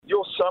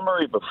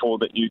summary before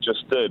that you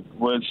just did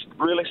was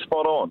really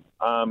spot on.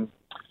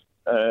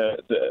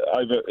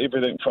 Over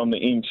everything from the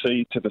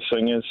MC to the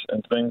singers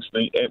and things,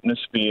 the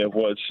atmosphere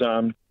was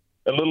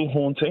a little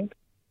haunting,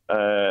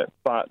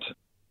 but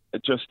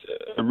just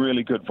a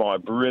really good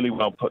vibe, really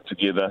well put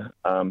together.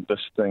 This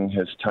thing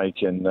has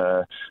taken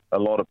a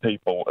lot of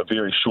people a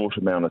very short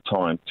amount of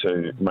time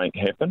to make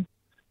happen.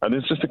 And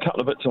there's just a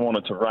couple of bits I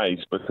wanted to raise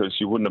because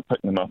you wouldn't have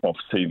picked them up off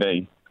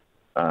TV.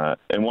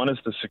 And one is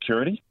the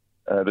security.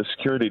 The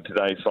security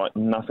today is like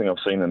nothing I've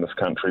seen in this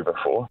country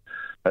before.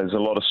 There's a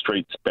lot of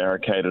streets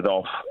barricaded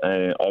off,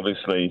 and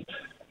obviously,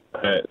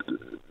 the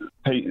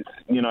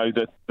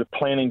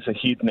planning's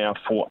ahead now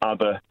for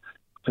other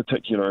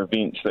particular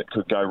events that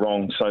could go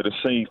wrong. So to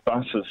see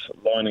buses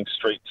lining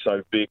streets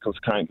so vehicles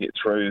can't get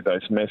through,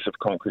 those massive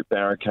concrete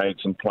barricades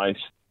in place,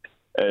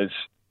 is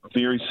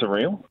very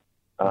surreal.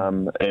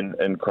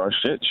 In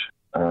Christchurch,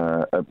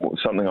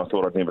 something I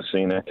thought I'd never see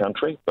in our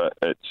country, but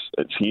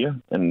it's here,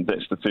 and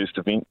that's the first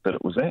event that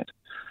it was at.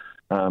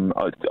 I'm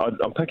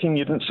picking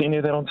you didn't see any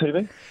of that on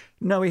TV?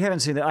 No, we haven't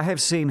seen that. I have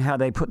seen how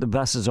they put the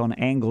buses on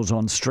angles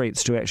on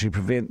streets to actually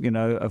prevent,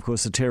 of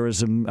course, the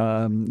terrorism,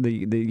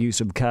 the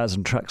use of cars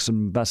and trucks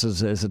and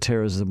buses as a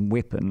terrorism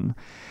weapon,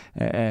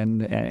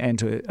 and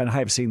I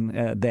have seen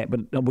that,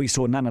 but we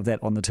saw none of that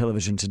on the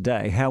television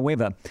today.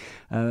 However,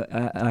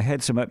 I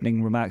had some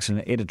opening remarks in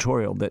an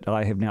editorial that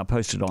I have now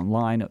posted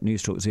online at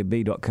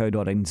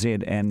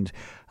newstalkzb.co.nz, and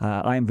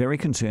I am very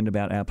concerned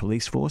about our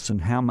police force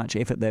and how much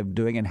effort they're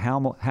doing and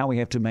how we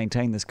have to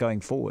maintain this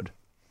going forward.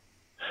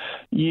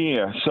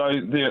 Yeah, so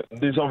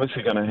there's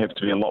obviously going to have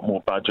to be a lot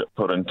more budget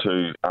put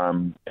into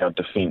our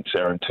defence,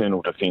 our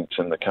internal defence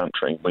in the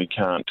country. We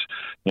can't,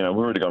 we've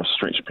already got a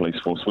stretched police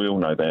force. We all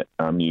know that.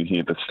 You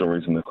hear the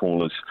stories and the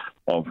callers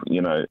of,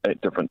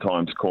 at different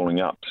times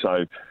calling up.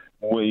 So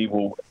we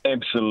will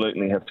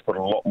absolutely have to put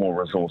a lot more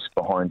resource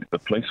behind the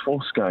police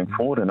force going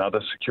forward and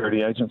other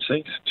security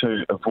agencies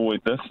to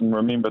avoid this. And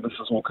remember, this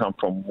has all come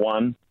from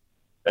one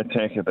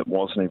attacker that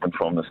wasn't even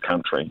from this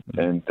country.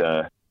 And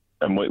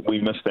we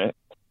missed that.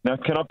 Now,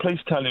 can I please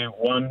tell you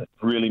one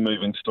really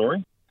moving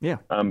story? Yeah.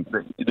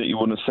 That you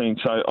wouldn't have seen.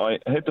 So I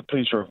had the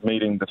pleasure of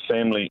meeting the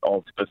family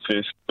of the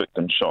first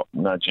victim shot,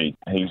 Naji.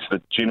 He's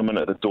the gentleman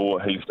at the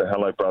door. He's the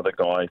Hello Brother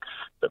guy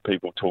that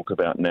people talk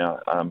about now,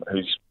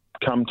 who's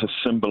come to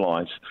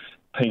symbolise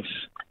peace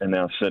in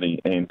our city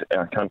and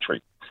our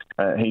country.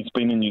 He's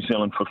been in New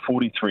Zealand for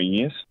 43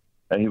 years.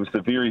 He was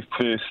the very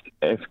first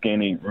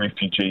Afghani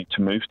refugee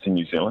to move to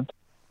New Zealand.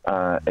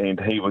 And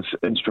he was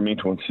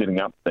instrumental in setting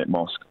up that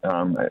mosque.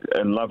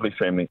 A lovely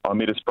family. I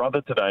met his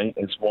brother today,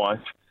 his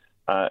wife,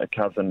 a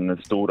cousin and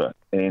his daughter,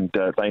 and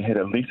they had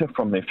a letter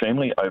from their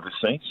family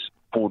overseas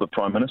for the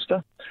Prime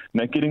Minister.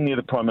 Now, getting near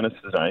the Prime Minister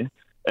today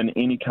in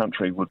any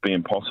country would be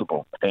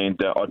impossible. And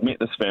I'd met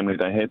this family,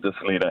 they had this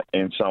letter,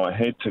 and so I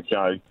had to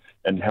go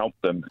and help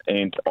them.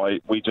 And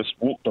we just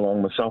walked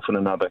along, myself and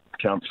another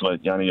councillor,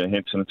 Yanni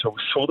Johansson, until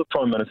we saw the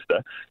Prime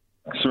Minister,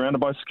 surrounded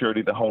by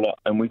security, the whole lot,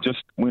 and we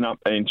just went up,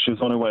 and she was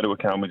on her way to a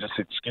car, and we just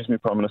said, "Excuse me,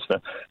 Prime Minister,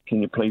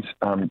 can you please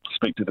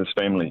speak to this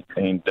family?"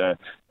 and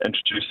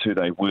introduced who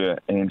they were.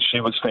 And she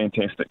was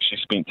fantastic. She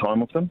spent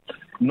time with them.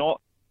 Not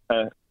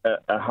a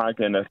hug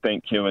and a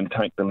thank you and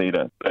take the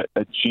letter, but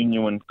a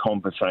genuine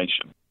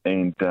conversation.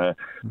 And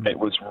it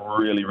was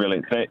really,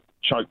 really, that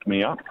choked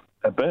me up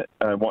a bit,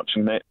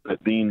 watching that, but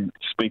then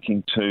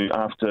speaking to,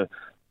 after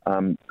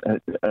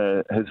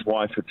his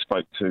wife had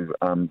spoke to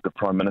the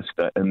Prime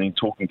Minister, and then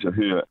talking to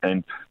her,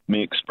 and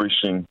me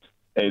expressing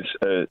as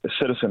a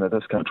citizen of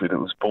this country that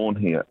was born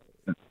here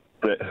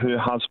that her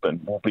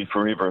husband will be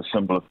forever a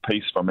symbol of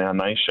peace from our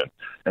nation,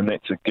 and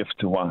that's a gift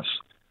to us,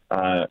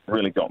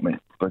 really got me,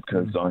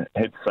 because I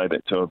had to say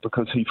that to her,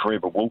 because he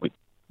forever will be.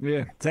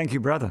 Yeah, thank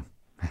you, brother.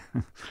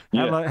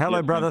 Hello,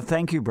 yeah, brother.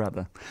 Thank you,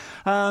 brother.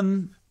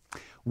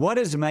 What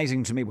is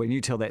amazing to me when you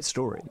tell that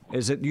story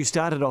is that you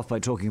started off by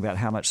talking about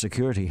how much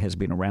security has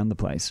been around the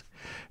place,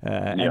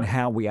 and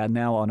how we are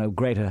now on a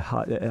greater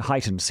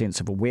heightened sense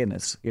of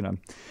awareness,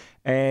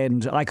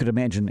 And I could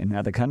imagine in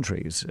other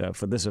countries,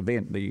 for this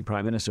event, the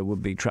Prime Minister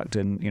would be trucked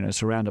in,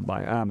 surrounded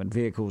by armoured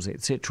vehicles,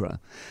 etc.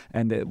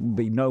 And there would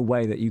be no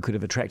way that you could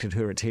have attracted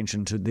her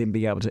attention to then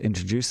be able to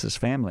introduce this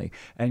family.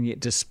 And yet,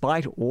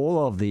 despite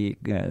all of the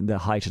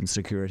heightened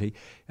security,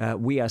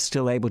 we are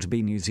still able to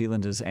be New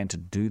Zealanders and to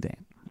do that.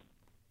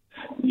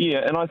 Yeah,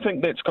 and I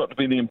think that's got to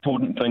be the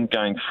important thing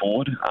going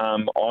forward.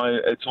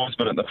 It's always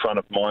been at the front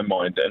of my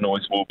mind, and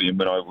always will be,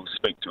 when I will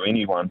speak to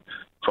anyone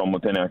from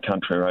within our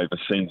country or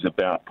overseas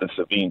about this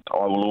event.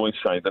 I will always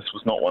say this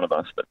was not one of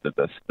us that did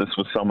this. This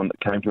was someone that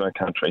came to our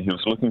country. He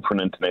was looking for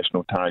an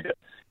international target.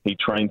 He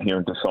trained here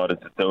and decided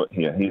to do it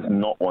here. He's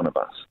not one of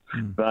us.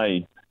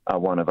 They are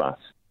one of us.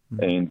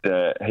 And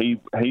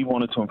he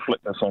wanted to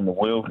inflict this on the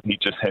world. He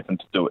just happened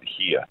to do it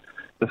here.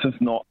 This is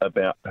not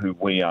about who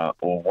we are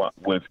or what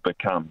we've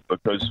become,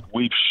 because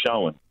we've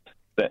shown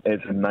that as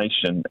a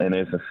nation and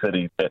as a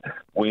city that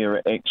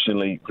we're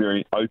actually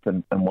very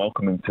open and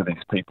welcoming to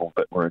these people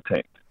that were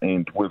attacked.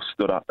 And we've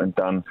stood up and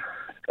done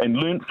and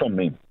learnt from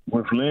them.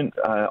 We've learnt.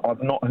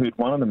 I've not heard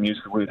one of them use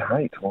the word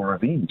hate or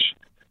revenge.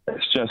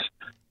 It's just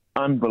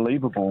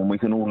unbelievable, and we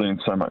can all learn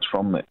so much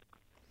from that.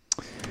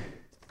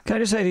 Can I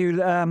just say to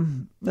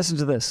you, listen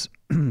to this.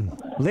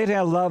 Let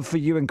our love for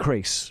you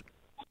increase.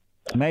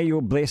 May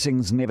your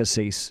blessings never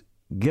cease.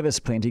 Give us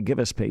plenty, give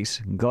us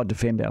peace. God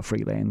defend our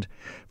free land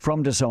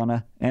from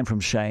dishonour and from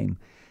shame.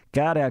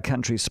 Guard our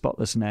country's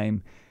spotless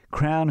name.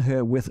 Crown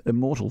her with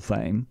immortal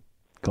fame.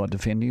 God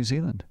defend New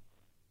Zealand.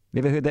 You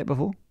ever heard that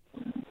before?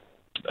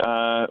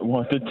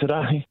 Well, I did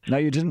today. No,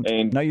 you didn't.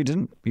 And no, you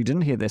didn't. You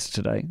didn't hear this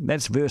today.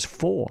 That's verse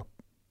 4.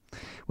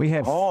 We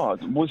have. Oh,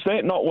 was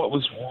that not what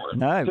was?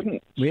 No.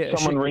 Didn't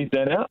someone read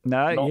that out?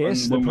 No. Not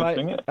yes. when we're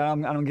singing it?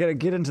 I'm going to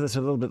get into this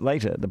a little bit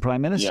later. The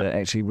Prime Minister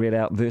actually read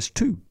out verse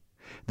 2.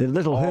 The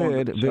little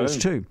herd, verse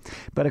 2.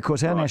 But of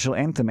course, our national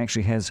anthem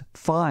actually has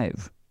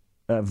 5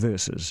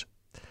 verses.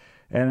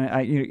 And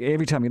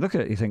every time you look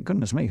at it, you think,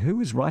 goodness me,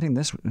 who is writing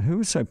this?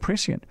 Who is so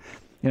prescient?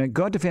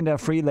 God defend our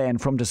free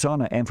land from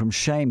dishonour and from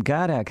shame.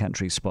 Guard our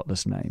country's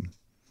spotless name.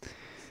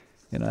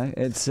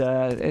 It's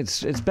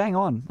bang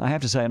on, I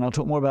have to say, and I'll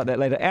talk more about that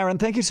later. Aaron,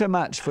 thank you so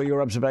much for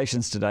your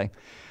observations today.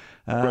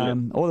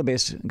 All the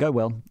best. Go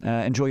well.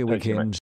 Enjoy your weekend.